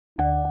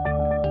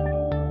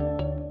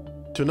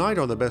Tonight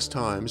on The Best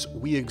Times,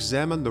 we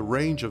examine the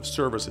range of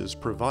services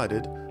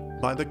provided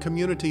by the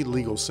Community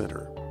Legal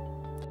Center.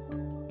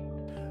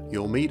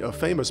 You'll meet a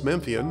famous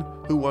Memphian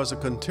who was a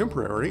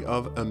contemporary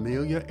of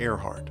Amelia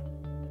Earhart.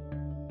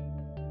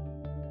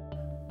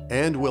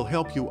 And we'll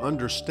help you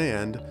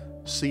understand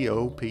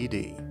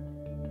COPD.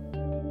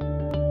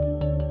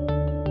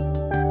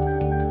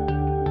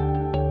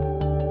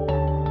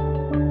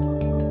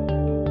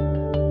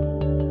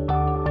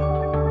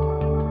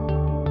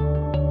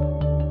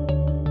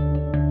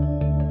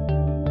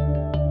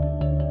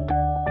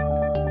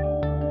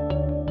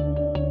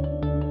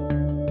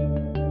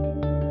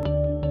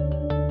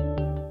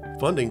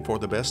 Funding for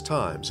The Best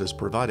Times is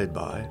provided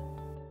by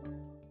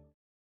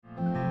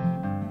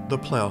the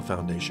Plow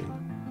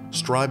Foundation,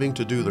 striving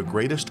to do the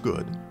greatest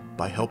good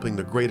by helping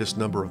the greatest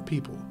number of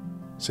people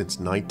since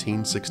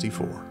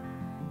 1964.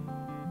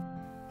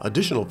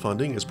 Additional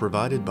funding is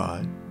provided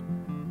by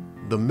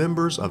the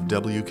members of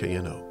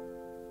WKNO.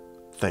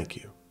 Thank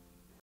you.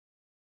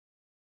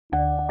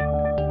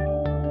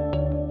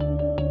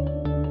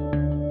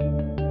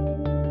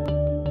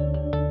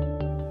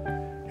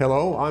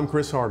 Hello, I'm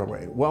Cris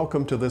Hardaway.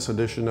 Welcome to this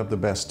edition of The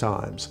Best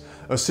Times,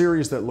 a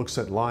series that looks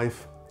at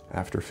life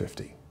after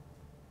 50.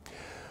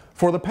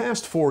 For the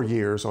past 4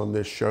 years on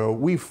this show,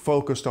 we've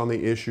focused on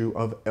the issue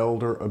of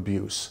elder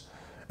abuse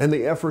and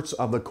the efforts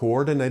of the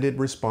Coordinated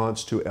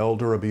Response to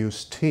Elder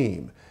Abuse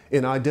team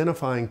in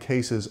identifying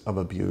cases of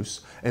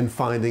abuse and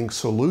finding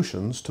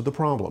solutions to the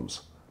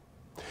problems.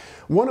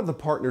 One of the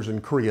partners in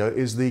CREA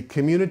is the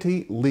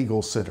Community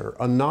Legal Center,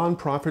 a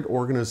nonprofit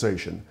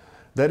organization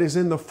that is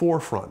in the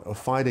forefront of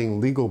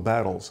fighting legal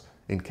battles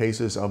in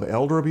cases of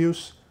elder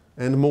abuse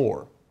and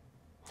more.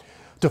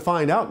 To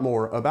find out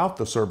more about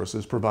the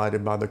services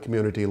provided by the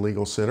Community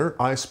Legal Center,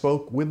 I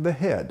spoke with the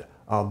head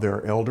of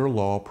their elder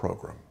law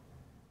program.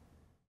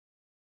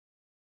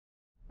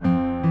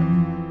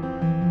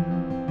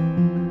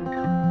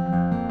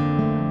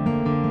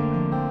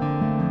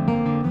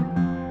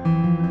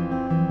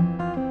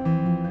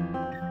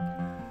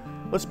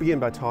 Let's begin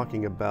by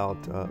talking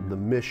about the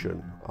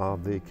mission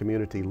of the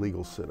Community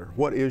Legal Center.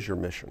 What is your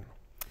mission?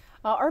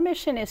 Our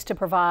mission is to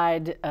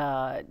provide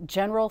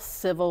general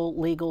civil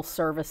legal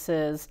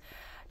services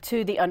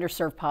to the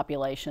underserved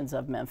populations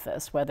of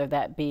Memphis, whether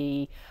that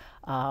be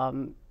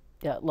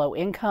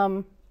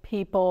low-income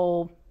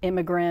people,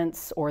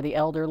 immigrants, or the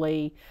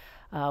elderly.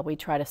 We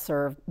try to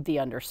serve the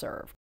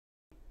underserved.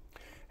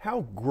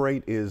 How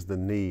great is the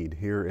need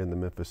here in the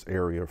Memphis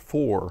area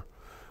for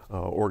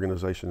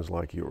organizations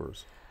like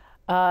yours?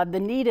 The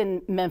need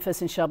in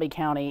Memphis and Shelby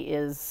County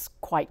is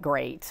quite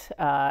great.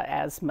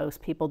 As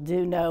most people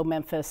do know,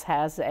 Memphis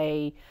has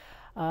a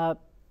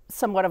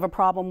somewhat of a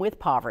problem with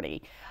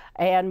poverty.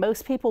 And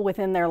most people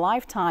within their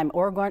lifetime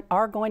are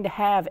going to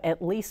have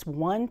at least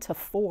 1 to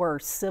 4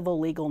 civil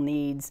legal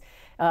needs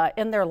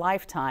in their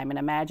lifetime. And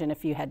imagine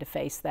if you had to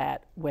face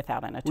that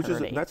without an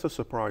attorney. That's a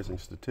surprising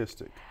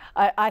statistic.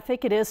 I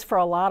think it is for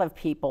a lot of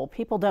people.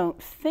 People don't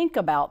think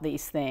about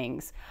these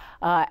things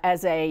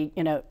as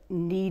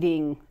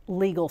needing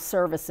legal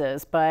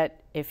services.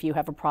 But if you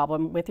have a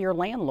problem with your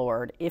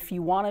landlord, if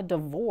you want a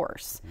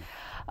divorce,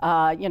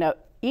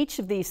 each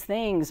of these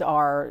things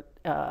are,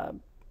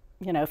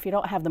 if you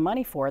don't have the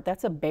money for it,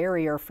 that's a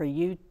barrier for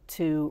you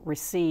to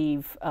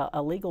receive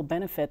a legal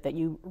benefit that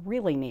you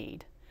really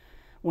need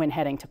when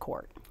heading to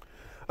court.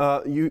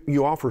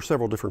 You offer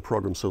several different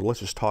programs, so let's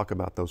just talk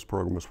about those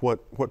programs.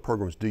 What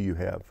programs do you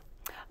have?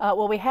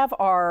 Well, we have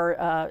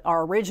our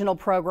original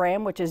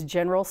program, which is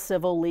General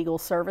Civil Legal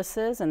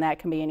Services, and that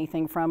can be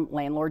anything from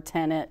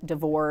landlord-tenant,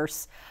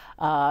 divorce,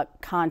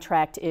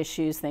 contract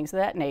issues, things of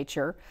that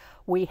nature.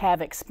 We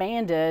have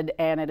expanded,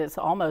 and it is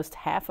almost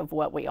half of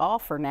what we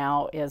offer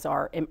now is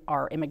our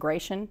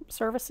immigration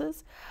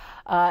services.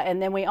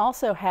 And then we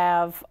also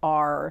have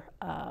our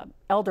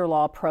elder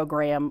law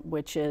program,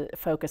 which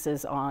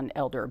focuses on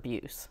elder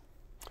abuse.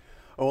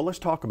 Oh, well, let's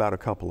talk about a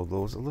couple of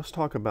those. Let's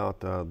talk about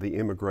the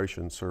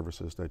immigration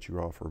services that you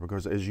offer,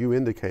 because as you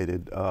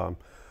indicated,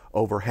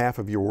 over half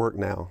of your work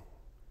now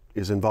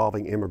is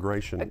involving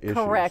immigration issues.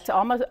 Correct.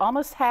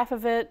 Almost half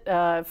of it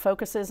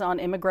focuses on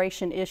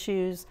immigration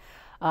issues,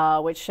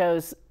 which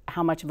shows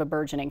how much of a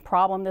burgeoning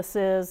problem this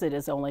is. It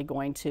is only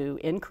going to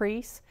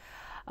increase.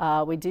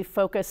 We do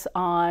focus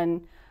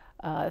on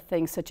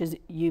things such as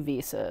U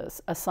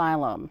visas,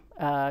 asylum,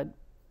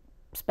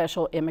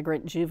 special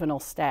immigrant juvenile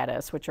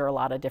status, which are a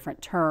lot of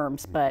different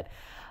terms, but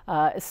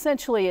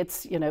essentially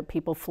it's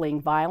people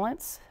fleeing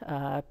violence,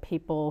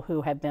 people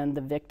who have been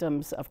the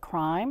victims of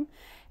crime,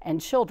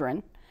 and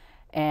children.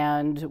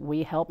 And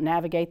we help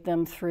navigate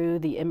them through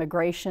the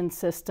immigration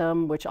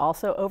system, which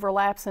also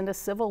overlaps into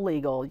civil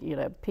legal.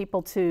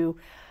 People to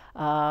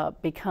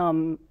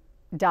become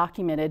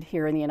documented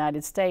here in the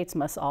United States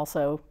must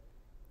also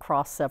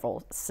cross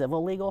several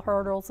civil legal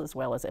hurdles as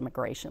well as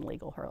immigration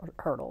legal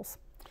hurdles.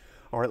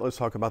 All right, let's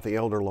talk about the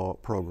elder law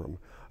program.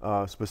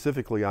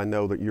 Specifically, I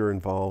know that you're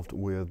involved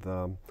with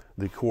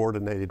the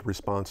Coordinated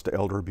Response to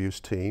Elder Abuse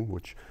team,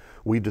 which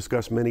we've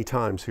discussed many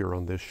times here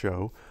on this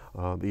show.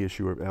 the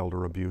issue of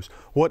elder abuse.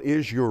 What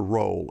is your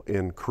role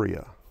in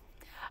CREA?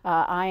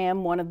 I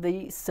am one of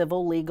the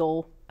civil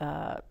legal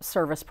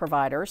service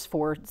providers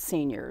for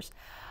seniors.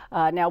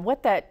 Now,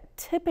 what that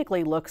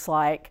typically looks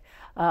like,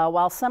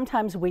 while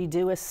sometimes we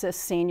do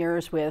assist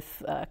seniors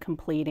with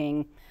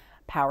completing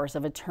powers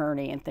of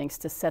attorney and things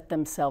to set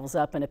themselves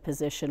up in a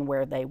position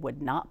where they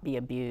would not be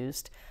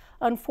abused,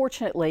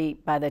 unfortunately,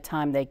 by the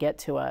time they get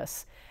to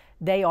us,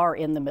 they are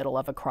in the middle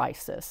of a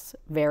crisis.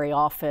 Very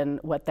often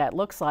what that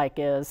looks like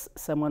is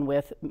someone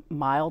with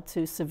mild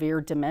to severe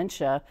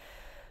dementia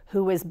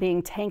who is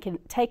being taken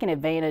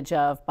advantage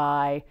of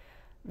by,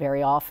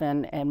 very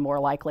often and more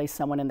likely,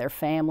 someone in their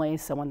family,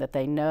 someone that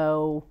they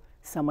know,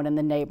 someone in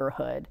the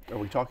neighborhood. Are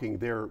we talking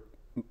there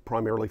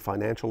primarily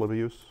financial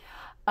abuse?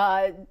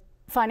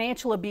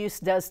 Financial abuse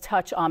does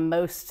touch on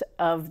most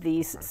of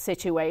these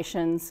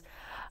situations,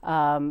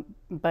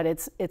 but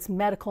it's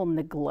medical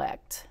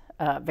neglect.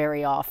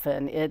 Very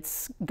often.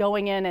 It's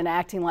going in and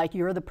acting like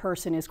you're the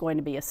person who's going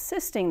to be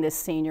assisting this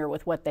senior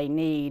with what they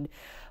need,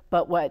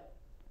 but what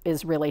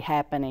is really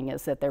happening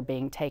is that they're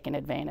being taken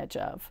advantage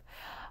of.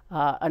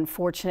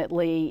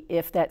 Unfortunately,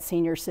 if that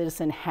senior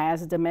citizen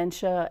has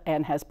dementia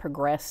and has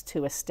progressed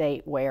to a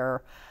state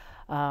where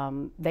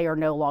they are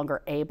no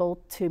longer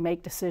able to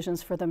make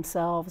decisions for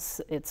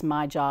themselves, it's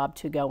my job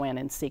to go in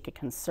and seek a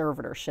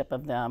conservatorship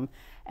of them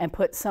and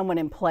put someone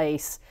in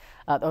place,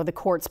 or the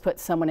courts put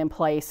someone in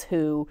place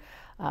who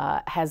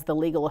has the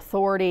legal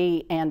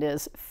authority and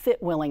is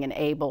fit, willing, and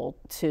able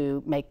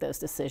to make those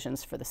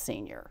decisions for the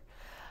senior.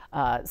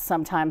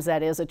 Sometimes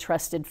that is a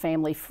trusted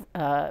family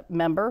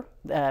member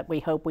that we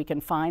hope we can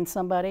find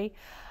somebody,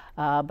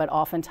 but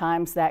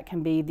oftentimes that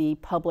can be the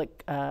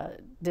public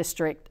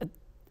district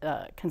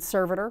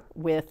conservator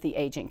with the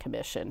Aging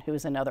Commission, who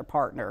is another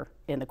partner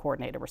in the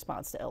coordinated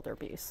response to elder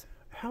abuse.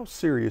 How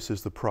serious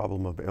is the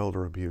problem of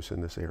elder abuse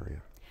in this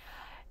area?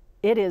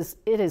 It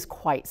is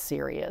quite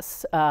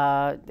serious.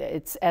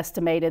 It's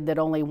estimated that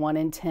only 1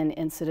 in 10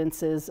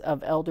 incidences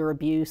of elder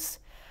abuse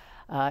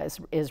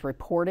is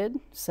reported,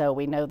 so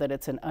we know that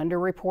it's an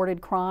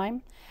underreported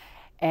crime,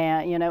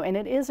 and and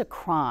it is a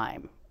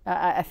crime.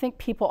 I think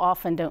people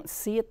often don't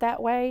see it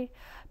that way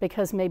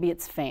because maybe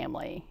it's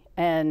family,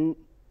 and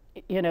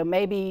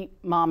maybe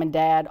mom and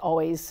dad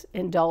always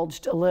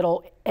indulged a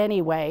little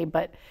anyway,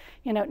 but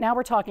now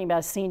we're talking about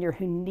a senior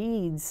who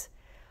needs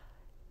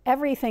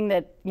everything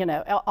that,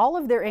 all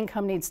of their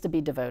income needs to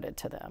be devoted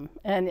to them,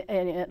 and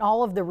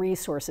all of the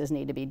resources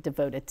need to be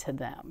devoted to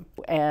them.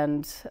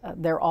 And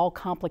they're all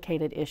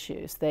complicated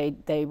issues.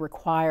 They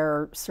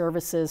require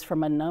services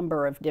from a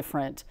number of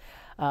different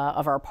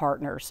of our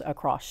partners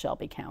across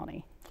Shelby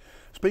County.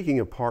 Speaking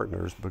of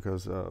partners,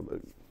 because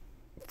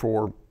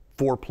for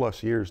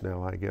 4+ years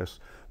now, I guess,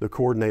 the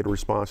coordinated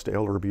response to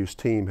elder abuse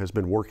team has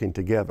been working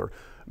together.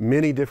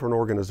 Many different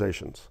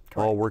organizations,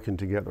 correct, all working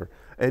together,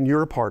 and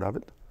you're a part of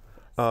it.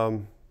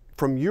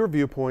 From your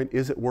viewpoint,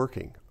 is it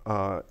working?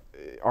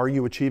 Are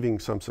you achieving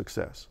some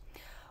success?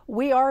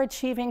 We are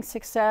achieving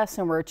success,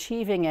 and we're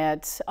achieving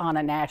it on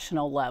a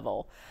national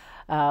level.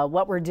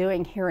 What we're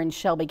doing here in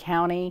Shelby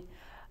County,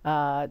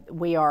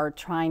 we are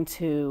trying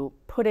to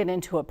put it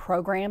into a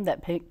program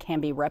that can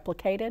be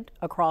replicated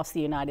across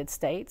the United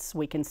States.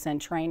 We can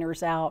send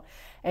trainers out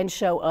and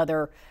show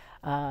other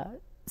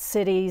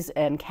cities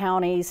and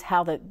counties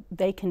how that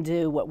they can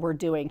do what we're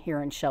doing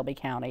here in Shelby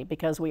County,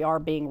 because we are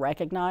being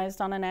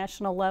recognized on a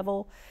national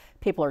level.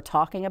 People are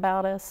talking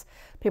about us.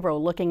 People are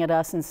looking at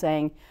us and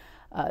saying,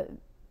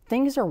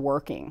 things are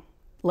working.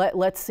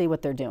 Let's see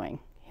what they're doing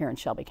here in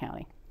Shelby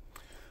County.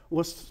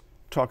 Let's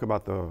talk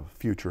about the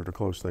future to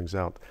close things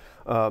out.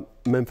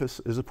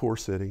 Memphis is a poor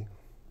city.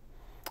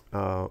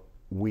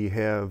 We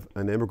have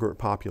an immigrant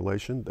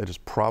population that is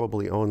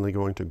probably only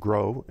going to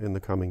grow in the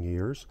coming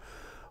years.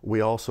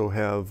 We also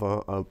have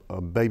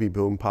a baby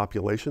boom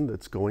population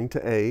that's going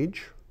to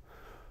age.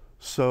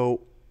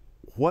 So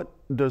what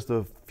does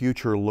the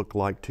future look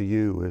like to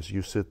you as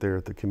you sit there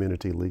at the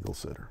Community Legal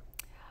Center?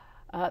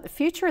 The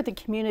future at the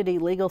Community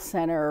Legal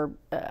Center,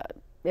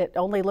 it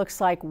only looks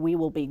like we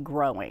will be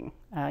growing.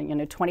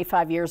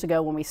 25 years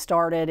ago when we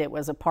started, it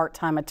was a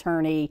part-time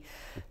attorney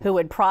who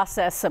would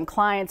process some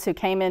clients who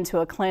came into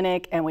a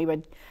clinic, and we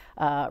would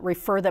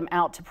refer them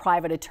out to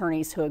private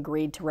attorneys who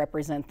agreed to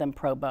represent them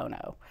pro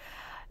bono.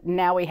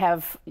 Now we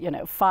have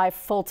 5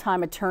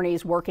 full-time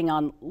attorneys working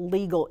on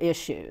legal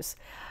issues.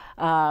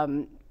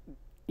 The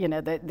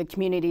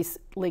Community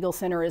Legal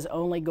Center is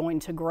only going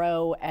to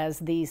grow as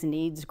these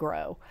needs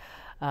grow,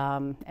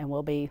 and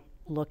we'll be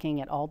looking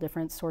at all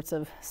different sorts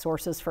of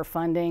sources for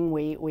funding.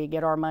 We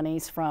get our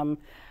monies from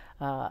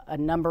a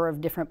number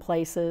of different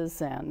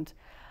places, and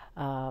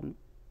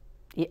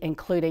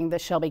including the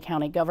Shelby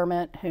County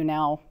government, who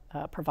now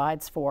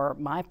provides for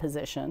my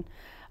position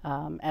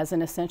as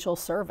an essential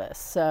service.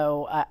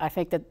 So I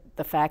think that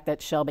the fact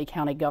that Shelby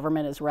County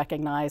government is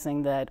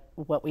recognizing that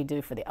what we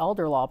do for the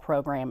elder law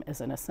program is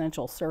an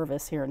essential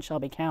service here in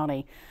Shelby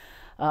County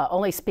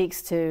only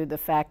speaks to the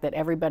fact that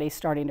everybody's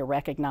starting to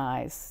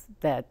recognize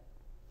that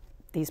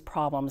these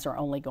problems are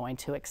only going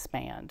to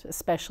expand,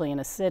 especially in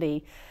a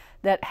city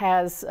that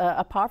has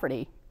a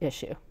poverty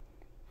issue.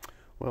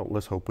 Well,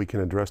 let's hope we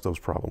can address those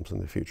problems in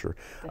the future.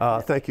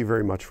 Thank you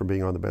very much for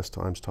being on The Best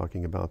Times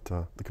talking about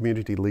the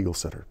Community Legal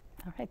Center.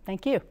 All right,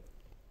 thank you.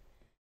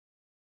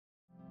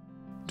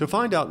 To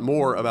find out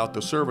more about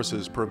the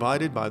services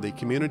provided by the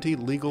Community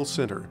Legal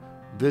Center,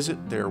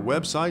 visit their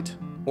website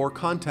or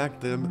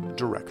contact them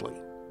directly.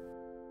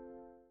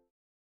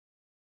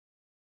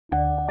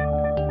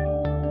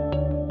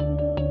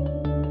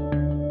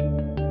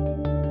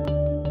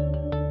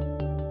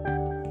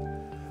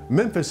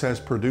 Memphis has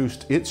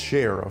produced its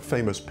share of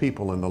famous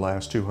people in the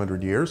last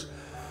 200 years,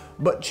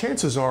 but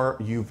chances are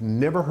you've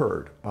never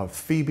heard of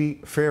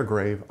Phoebe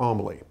Fairgrave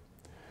Omley.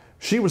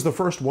 She was the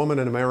first woman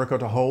in America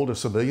to hold a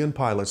civilian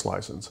pilot's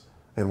license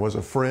and was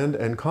a friend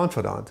and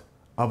confidant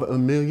of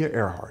Amelia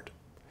Earhart.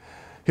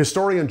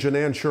 Historian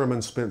Janan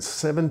Sherman spent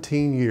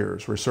 17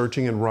 years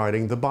researching and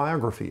writing the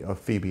biography of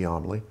Phoebe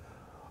Omley,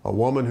 a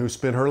woman who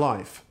spent her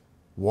life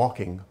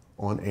walking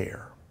on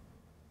air.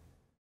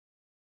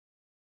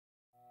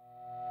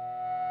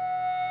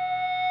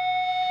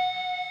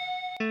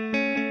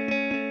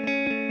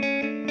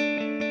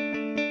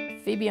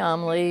 Phoebe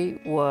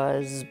Omley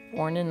was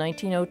born in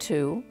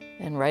 1902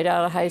 and right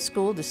out of high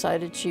school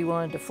decided she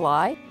wanted to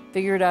fly,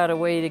 figured out a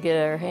way to get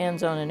her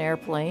hands on an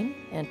airplane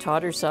and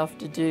taught herself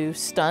to do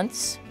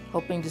stunts,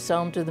 hoping to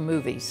sell them to the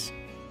movies.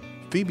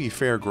 Phoebe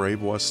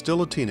Fairgrave was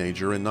still a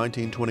teenager in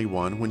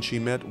 1921 when she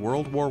met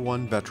World War I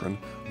veteran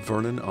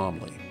Vernon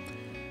Omley.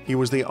 He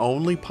was the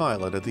only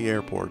pilot at the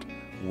airport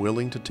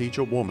willing to teach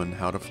a woman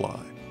how to fly.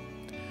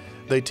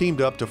 They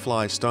teamed up to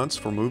fly stunts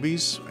for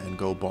movies and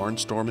go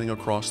barnstorming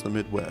across the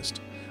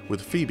Midwest,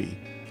 with Phoebe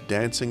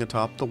dancing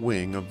atop the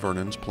wing of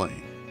Vernon's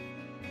plane.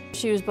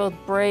 She was both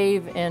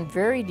brave and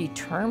very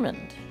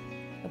determined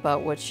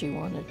about what she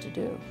wanted to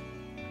do.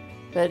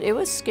 But it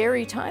was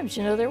scary times,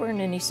 you know, there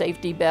weren't any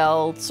safety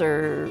belts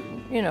or,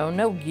 you know,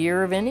 no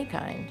gear of any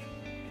kind.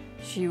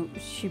 She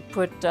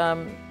put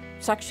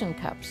suction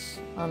cups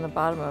on the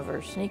bottom of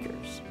her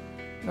sneakers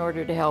in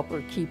order to help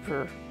her keep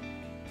her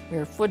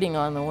footing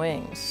on the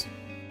wings.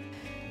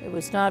 It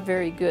was not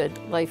very good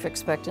life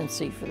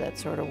expectancy for that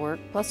sort of work,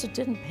 plus it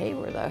didn't pay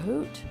worth a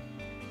hoot.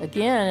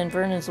 Again, in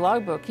Vernon's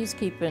logbook, he's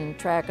keeping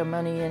track of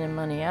money in and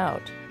money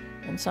out,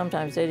 and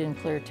sometimes they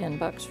didn't clear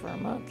 $10 for a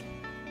month.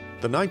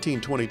 The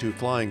 1922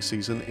 flying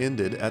season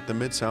ended at the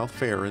Mid-South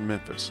Fair in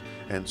Memphis,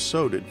 and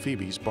so did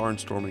Phoebe's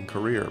barnstorming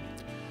career.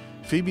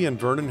 Phoebe and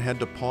Vernon had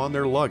to pawn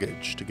their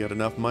luggage to get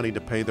enough money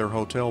to pay their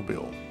hotel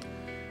bill.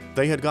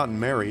 They had gotten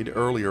married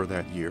earlier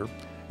that year,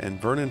 and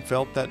Vernon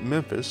felt that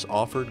Memphis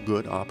offered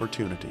good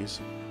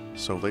opportunities,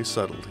 so they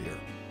settled here.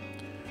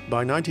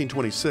 By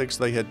 1926,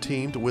 they had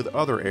teamed with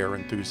other air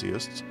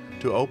enthusiasts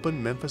to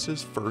open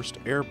Memphis's first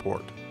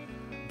airport.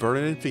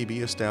 Vernon and Phoebe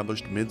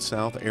established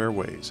Mid-South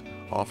Airways,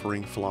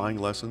 offering flying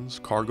lessons,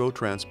 cargo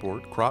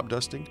transport, crop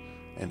dusting,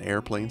 and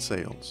airplane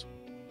sales.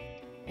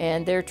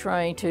 And they're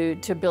trying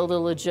to build a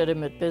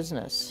legitimate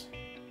business.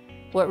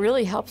 What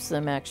really helps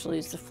them actually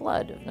is the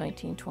flood of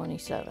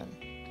 1927.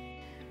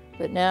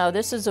 But now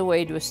this is a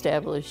way to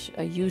establish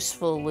a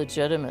useful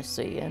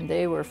legitimacy, and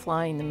they were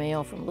flying the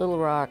mail from Little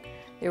Rock.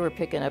 They were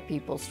picking up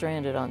people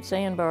stranded on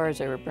sandbars.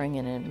 They were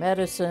bringing in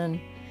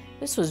medicine.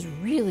 This was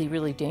really,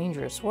 really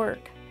dangerous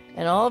work.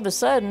 And all of a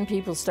sudden,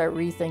 people start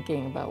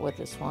rethinking about what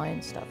this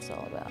flying stuff's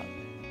all about.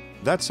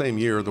 That same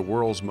year, the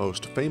world's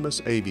most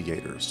famous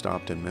aviator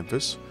stopped in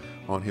Memphis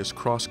on his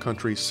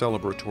cross-country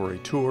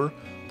celebratory tour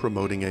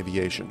promoting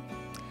aviation.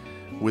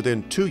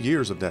 Within 2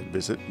 years of that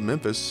visit,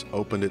 Memphis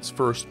opened its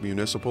first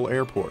municipal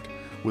airport,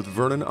 with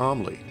Vernon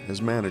Omley as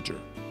manager.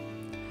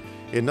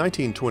 In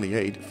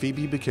 1928,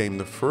 Phoebe became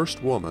the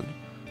first woman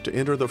to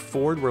enter the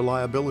Ford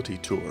Reliability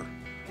Tour,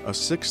 a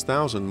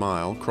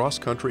 6,000-mile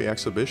cross-country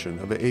exhibition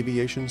of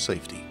aviation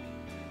safety.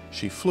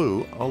 She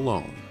flew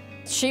alone.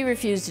 She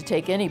refused to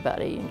take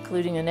anybody,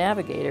 including a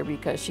navigator,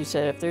 because she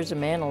said if there's a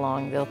man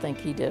along, they'll think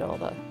he did all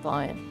the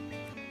flying.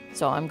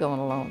 So I'm going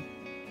alone.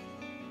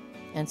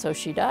 And so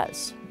she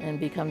does, and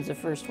becomes the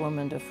first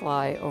woman to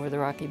fly over the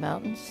Rocky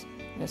Mountains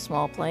in a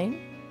small plane,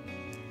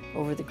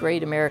 over the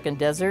Great American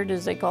Desert,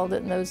 as they called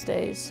it in those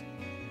days.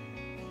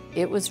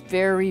 It was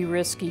very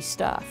risky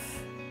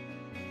stuff.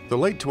 The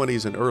late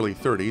 20s and early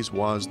 30s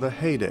was the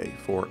heyday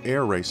for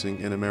air racing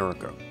in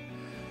America.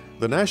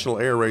 The National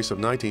Air Race of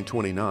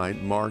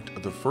 1929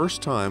 marked the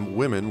first time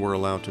women were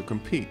allowed to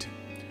compete.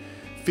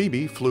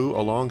 Phoebe flew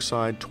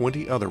alongside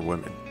 20 other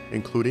women,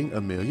 including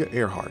Amelia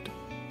Earhart,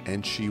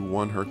 and she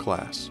won her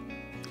class.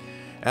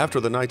 After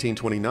the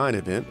 1929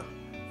 event,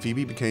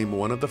 Phoebe became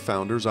one of the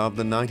founders of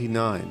the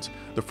 99s,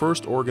 the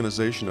first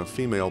organization of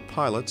female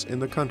pilots in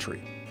the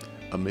country.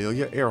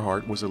 Amelia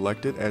Earhart was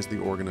elected as the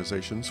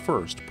organization's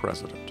first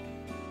president.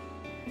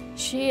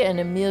 She and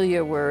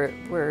Amelia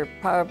were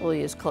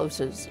probably as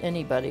close as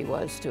anybody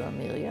was to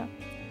Amelia.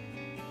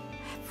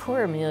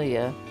 Poor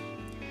Amelia.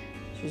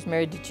 She was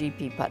married to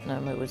G.P.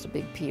 Putnam, who was a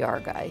big PR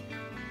guy.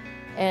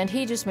 And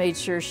he just made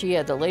sure she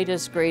had the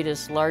latest,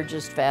 greatest,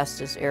 largest,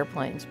 fastest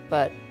airplanes,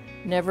 but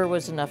never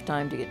was enough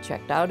time to get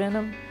checked out in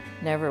them.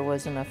 never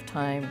was enough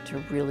time to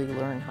really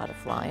learn how to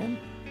fly them.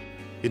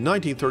 In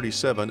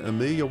 1937,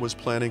 Amelia was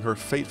planning her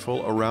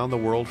fateful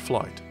around-the-world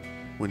flight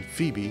when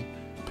Phoebe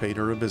paid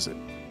her a visit.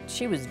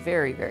 She was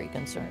very, very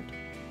concerned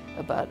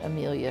about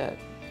Amelia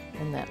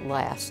and that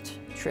last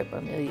trip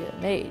Amelia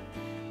made,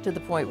 to the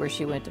point where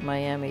she went to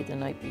Miami the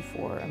night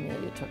before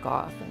Amelia took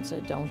off and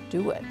said, "Don't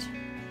do it."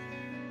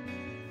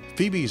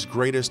 Phoebe's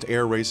greatest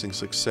air racing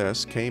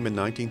success came in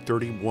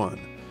 1931,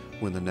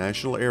 when the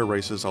National Air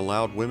Races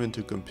allowed women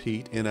to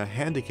compete in a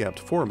handicapped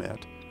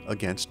format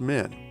against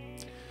men.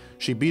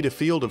 She beat a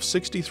field of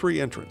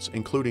 63 entrants,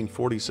 including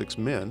 46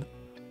 men,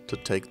 to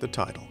take the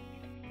title.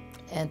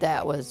 And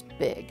that was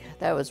big.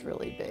 That was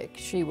really big.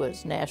 She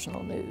was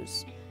national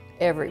news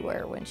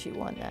everywhere when she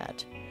won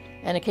that.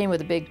 And it came with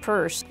a big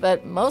purse,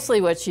 but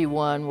mostly what she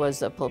won was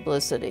the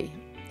publicity.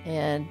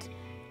 And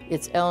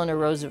it's Eleanor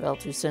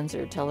Roosevelt who sends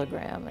her a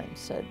telegram and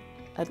said,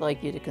 "I'd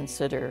like you to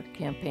consider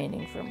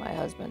campaigning for my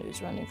husband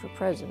who's running for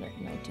president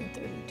in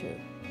 1932.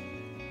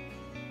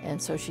 And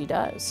so she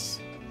does.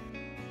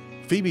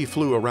 Phoebe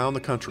flew around the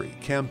country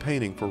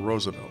campaigning for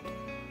Roosevelt.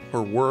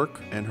 Her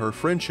work and her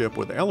friendship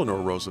with Eleanor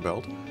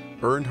Roosevelt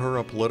earned her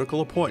a political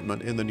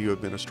appointment in the new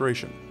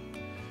administration.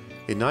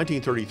 In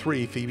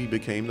 1933, Phoebe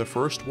became the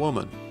first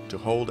woman to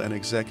hold an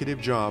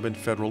executive job in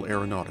federal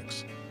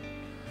aeronautics.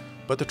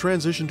 But the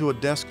transition to a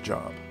desk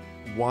job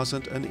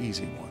wasn't an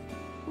easy one.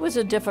 It was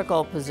a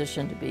difficult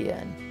position to be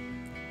in.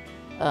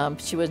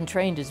 She wasn't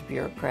trained as a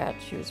bureaucrat,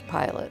 she was a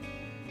pilot.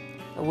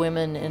 A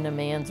woman in a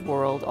man's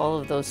world, all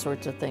of those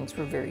sorts of things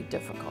were very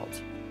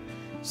difficult.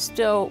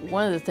 Still,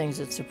 one of the things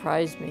that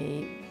surprised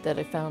me that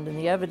I found in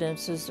the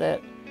evidence is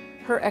that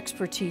her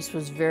expertise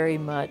was very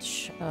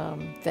much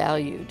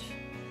valued.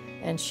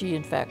 And she,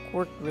 in fact,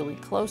 worked really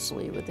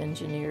closely with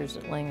engineers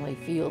at Langley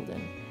Field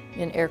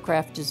in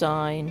aircraft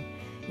design,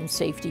 in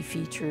safety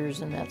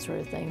features, and that sort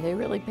of thing. They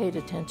really paid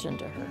attention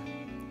to her.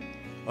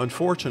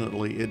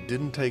 Unfortunately, it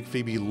didn't take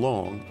Phoebe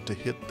long to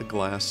hit the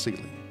glass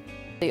ceiling.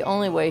 The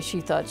only way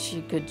she thought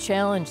she could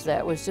challenge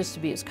that was just to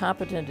be as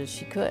competent as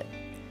she could,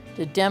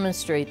 to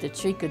demonstrate that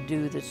she could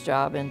do this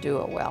job and do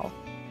it well.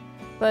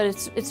 But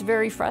it's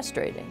very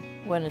frustrating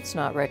when it's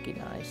not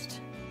recognized.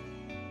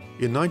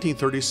 In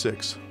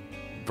 1936,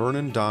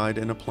 Vernon died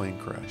in a plane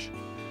crash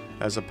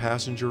as a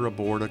passenger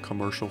aboard a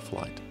commercial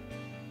flight.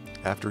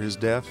 After his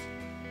death,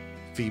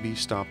 Phoebe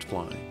stopped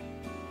flying.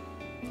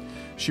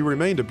 She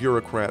remained a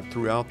bureaucrat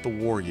throughout the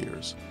war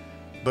years,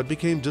 but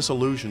became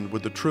disillusioned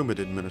with the Truman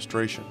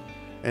administration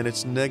and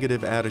its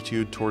negative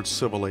attitude towards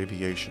civil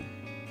aviation.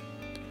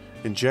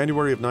 In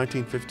January of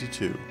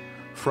 1952,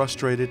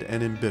 frustrated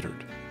and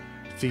embittered,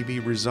 Phoebe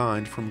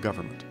resigned from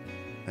government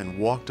and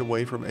walked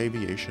away from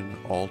aviation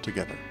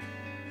altogether.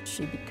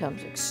 She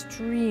becomes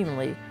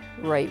extremely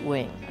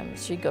right-wing. I mean,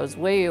 she goes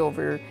way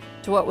over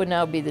to what would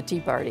now be the Tea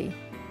Party.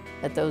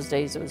 At those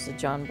days, it was the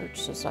John Birch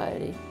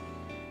Society.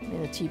 I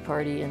mean, the Tea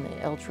Party and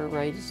the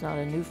ultra-right is not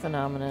a new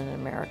phenomenon in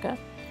America.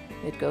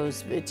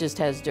 It just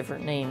has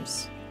different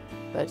names.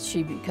 But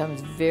she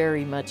becomes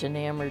very much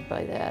enamored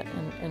by that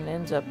and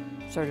ends up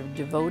sort of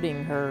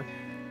devoting her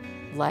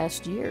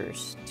last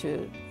years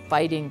to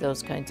fighting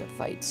those kinds of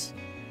fights.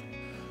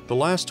 The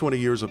last 20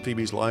 years of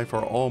Phoebe's life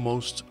are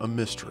almost a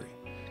mystery,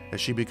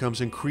 as she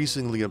becomes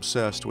increasingly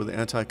obsessed with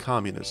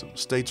anti-communism,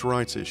 states'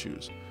 rights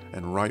issues,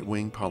 and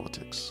right-wing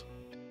politics.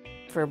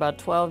 For about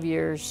 12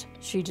 years,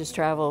 she just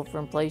traveled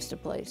from place to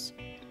place.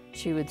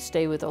 She would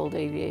stay with old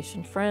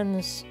aviation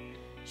friends.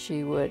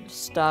 She would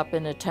stop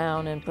in a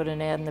town and put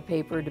an ad in the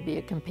paper to be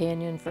a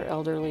companion for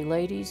elderly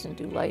ladies and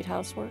do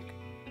lighthouse work.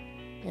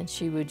 And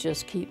she would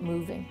just keep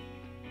moving.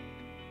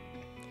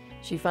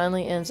 She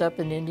finally ends up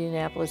in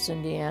Indianapolis,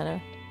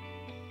 Indiana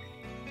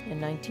in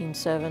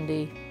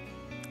 1970,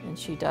 and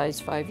she dies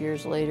 5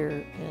 years later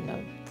in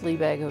a flea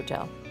bag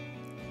hotel,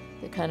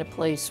 the kind of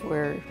place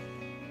where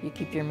you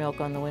keep your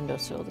milk on the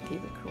windowsill to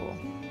keep it cool.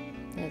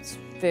 And it's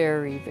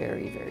very,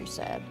 very, very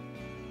sad.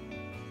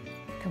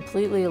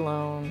 Completely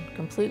alone,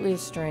 completely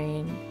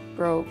estranged,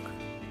 broke,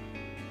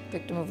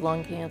 victim of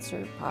lung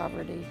cancer,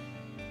 poverty.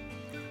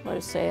 What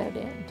a sad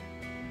end.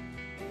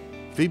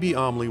 Phoebe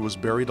Omley was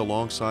buried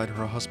alongside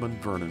her husband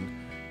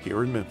Vernon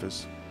here in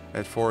Memphis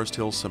at Forest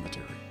Hill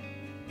Cemetery.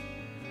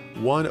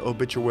 One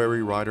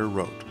obituary writer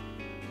wrote,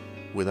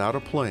 "Without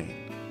a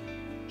plane,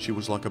 she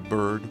was like a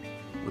bird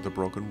with a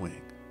broken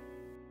wing."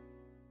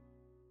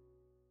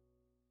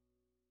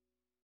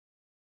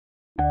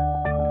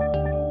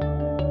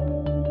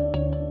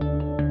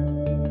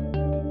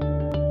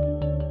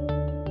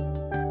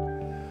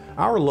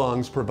 Our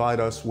lungs provide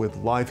us with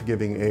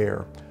life-giving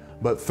air,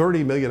 but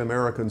 30 million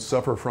Americans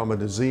suffer from a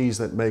disease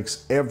that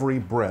makes every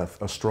breath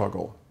a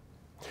struggle.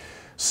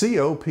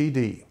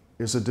 COPD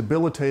is a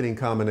debilitating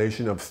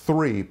combination of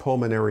 3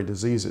 pulmonary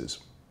diseases.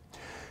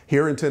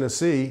 Here in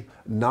Tennessee,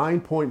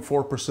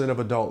 9.4% of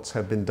adults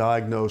have been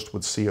diagnosed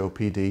with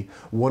COPD,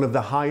 one of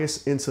the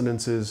highest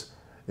incidences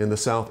in the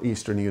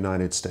southeastern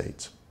United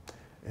States.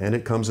 And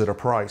it comes at a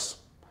price.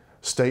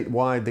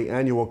 Statewide, the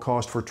annual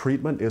cost for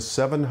treatment is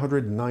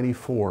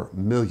 $794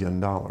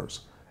 million.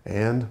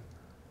 And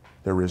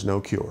there is no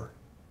cure.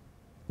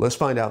 Let's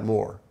find out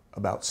more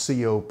about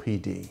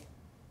COPD.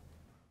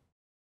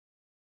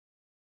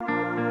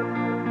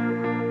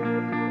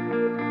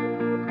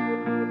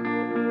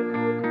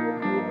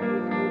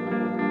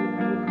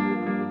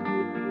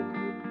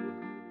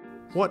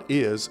 What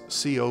is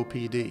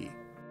COPD?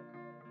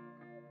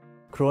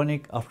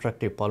 Chronic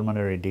obstructive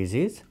pulmonary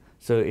disease.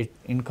 So it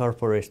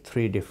incorporates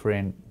three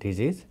different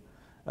diseases.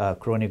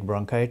 Chronic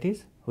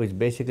bronchitis, which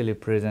basically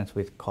presents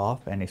with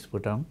cough and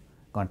sputum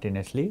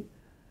continuously.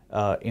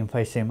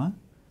 Emphysema,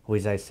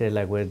 which I say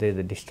like where there's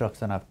the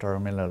destruction of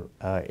terminal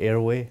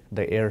airway,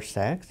 the air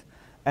sacs.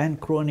 And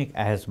chronic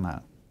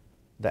asthma.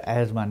 The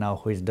asthma now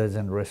which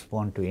doesn't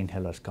respond to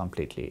inhalers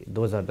completely.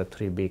 Those are the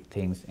three big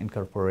things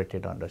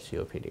incorporated under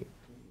COPD.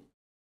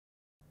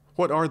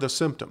 What are the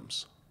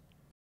symptoms?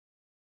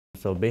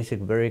 So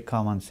basic, very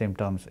common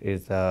symptoms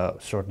is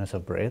shortness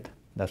of breath.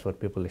 That's what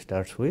people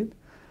start with.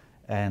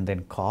 And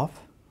then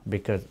cough,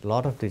 because a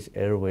lot of these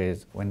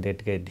airways, when they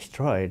get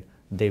destroyed,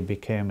 they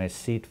become a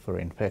seat for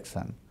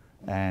infection.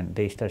 And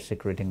they start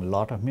secreting a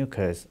lot of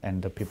mucus,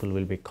 and the people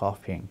will be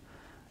coughing.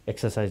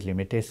 Exercise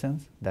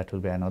limitations, that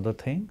will be another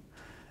thing.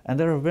 And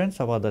there are a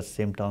bunch of other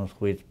symptoms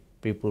which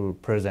people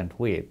present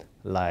with,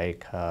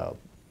 like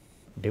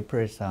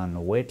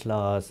depression, weight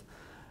loss,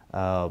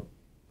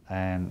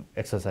 and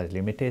exercise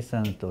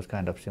limitations, those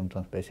kind of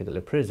symptoms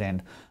basically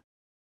present.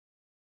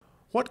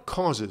 What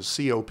causes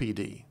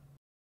COPD?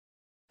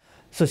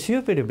 So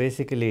COPD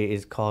basically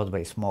is caused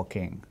by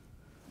smoking.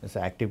 It's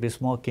active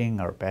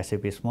smoking or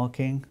passive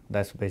smoking.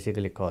 That's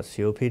basically caused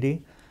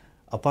COPD.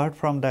 Apart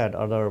from that,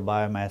 other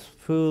biomass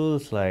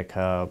fuels like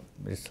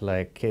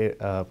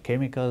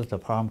chemicals, the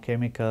farm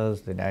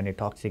chemicals, the any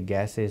toxic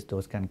gases,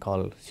 those can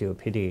cause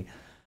COPD.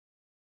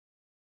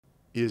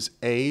 Is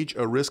age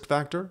a risk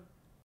factor?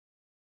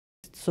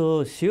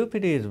 So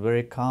COPD is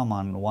very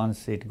common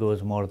once it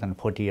goes more than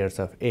 40 years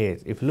of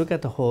age. If you look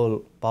at the whole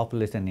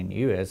population in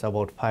US,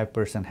 about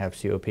 5% have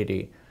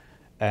COPD.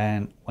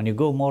 And when you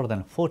go more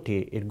than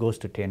 40, it goes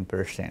to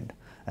 10%.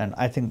 And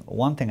I think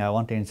one thing I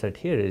want to insert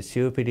here is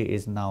COPD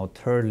is now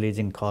third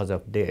leading cause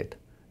of death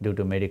due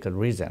to medical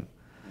reason.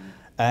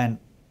 And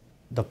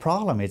the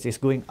problem is it's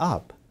going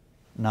up.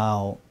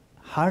 Now,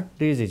 heart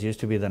disease used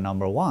to be the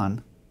number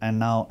one, and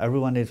now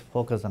everyone is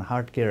focused on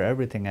heart care,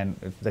 everything, and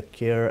the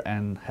care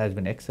and has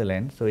been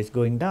excellent, so it's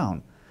going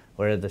down,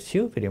 whereas the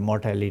COPD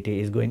mortality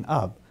is going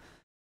up.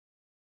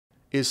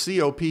 Is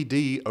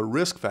COPD a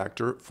risk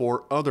factor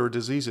for other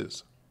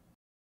diseases?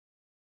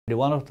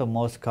 One of the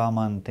most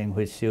common thing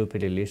which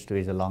COPD leads to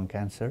is a lung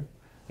cancer.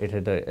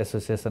 The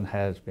association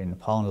has been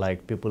found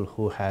like people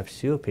who have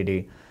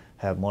COPD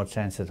have more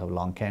chances of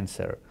lung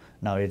cancer.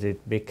 Now, is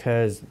it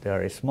because they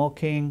are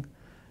smoking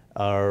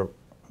or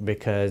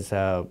because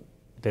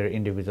their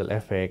individual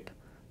effect,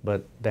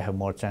 but they have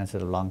more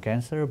chances of lung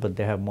cancer, but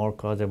they have more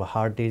cause of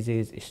heart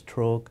disease,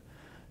 stroke,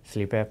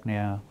 sleep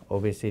apnea,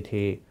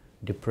 obesity,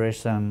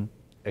 depression,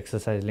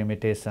 exercise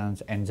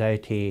limitations,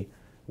 anxiety,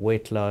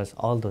 weight loss,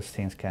 all those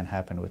things can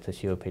happen with the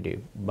COPD.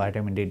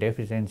 Vitamin D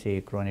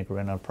deficiency, chronic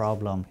renal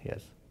problem,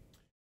 yes.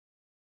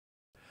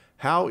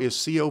 How is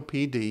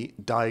COPD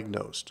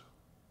diagnosed?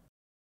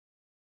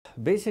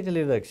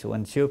 Basically, like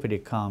when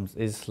COPD comes,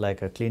 it's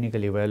like a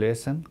clinical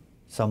evaluation.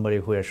 Somebody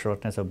who has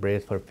shortness of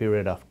breath for a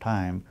period of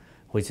time,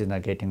 which is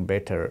not getting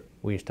better,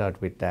 we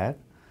start with that.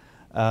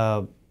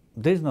 And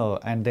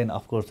then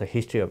of course the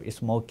history of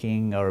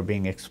smoking or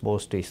being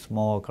exposed to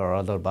smoke or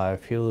other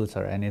biofuels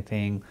or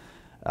anything,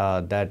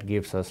 that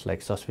gives us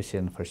like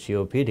suspicion for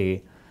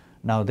COPD.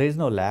 Now there is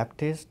no lab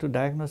test to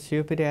diagnose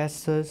COPD as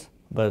such,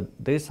 but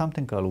there is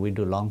something called, we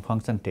do lung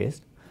function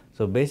test.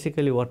 So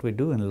basically what we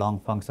do in lung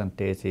function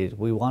test is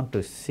we want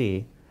to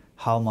see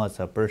how much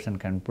a person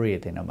can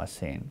breathe in a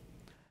machine.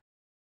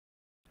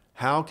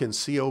 How can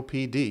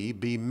COPD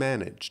be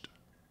managed?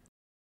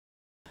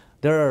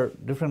 There are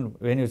different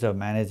venues of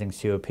managing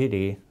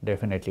COPD,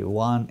 definitely.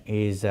 One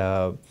is,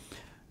 we'll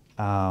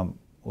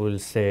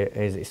say,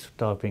 is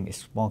stopping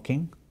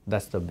smoking.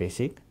 That's the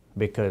basic.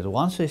 Because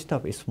once you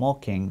stop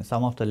smoking,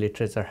 some of the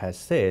literature has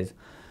says,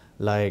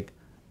 like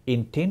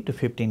in 10 to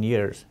 15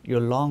 years, your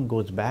lung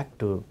goes back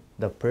to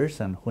the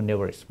person who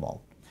never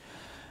smoked.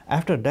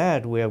 After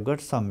that, we have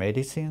got some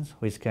medicines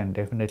which can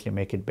definitely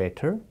make it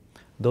better.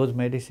 Those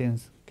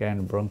medicines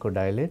can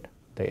bronchodilate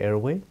the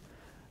airway.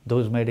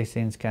 Those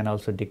medicines can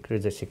also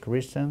decrease the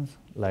secretions,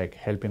 like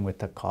helping with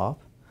the cough.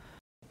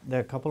 There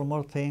are a couple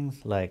more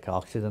things like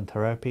oxygen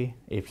therapy.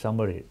 If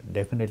somebody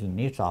definitely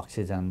needs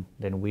oxygen,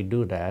 then we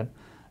do that.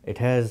 It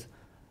has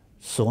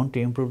shown to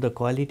improve the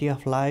quality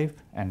of life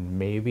and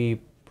maybe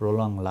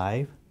prolong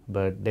life,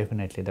 but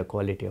definitely the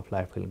quality of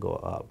life will go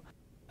up.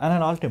 And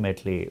then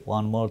ultimately,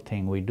 one more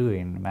thing we do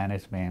in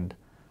management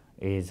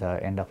is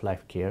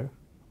end-of-life care.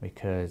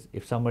 Because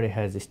if somebody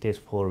has stage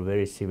 4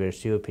 very severe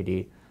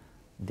COPD,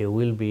 they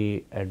will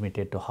be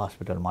admitted to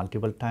hospital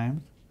multiple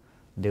times.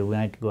 They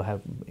might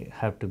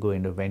have to go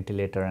into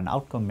ventilator, and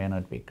outcome may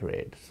not be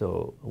great.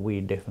 So we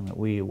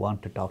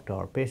want to talk to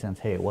our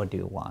patients, hey, what do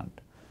you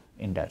want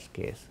in that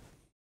case?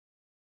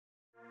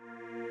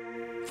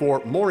 For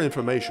more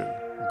information,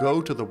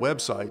 go to the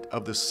website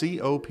of the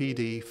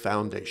COPD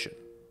Foundation.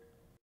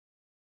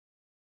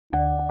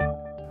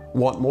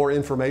 Want more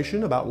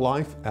information about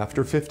life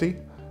after 50?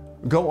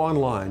 Go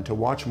online to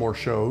watch more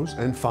shows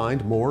and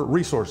find more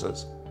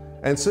resources.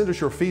 And send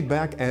us your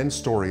feedback and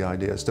story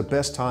ideas to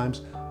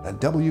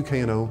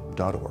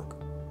besttimes@wkno.org.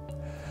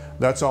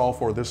 That's all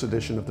for this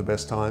edition of The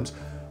Best Times.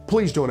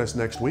 Please join us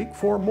next week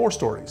for more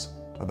stories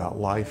about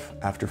life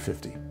after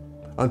 50.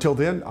 Until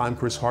then, I'm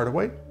Cris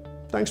Hardaway.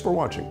 Thanks for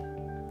watching.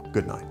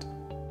 Good night.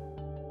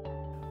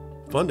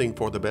 Funding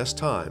for The Best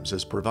Times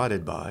is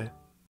provided by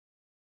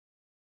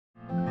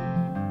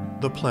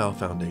the Plow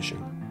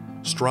Foundation,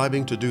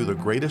 striving to do the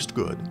greatest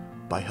good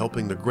by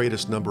helping the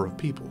greatest number of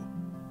people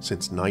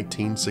since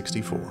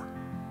 1964.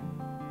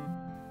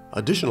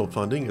 Additional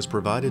funding is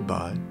provided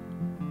by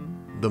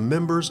the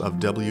members of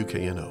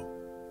WKNO.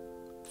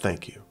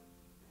 Thank you.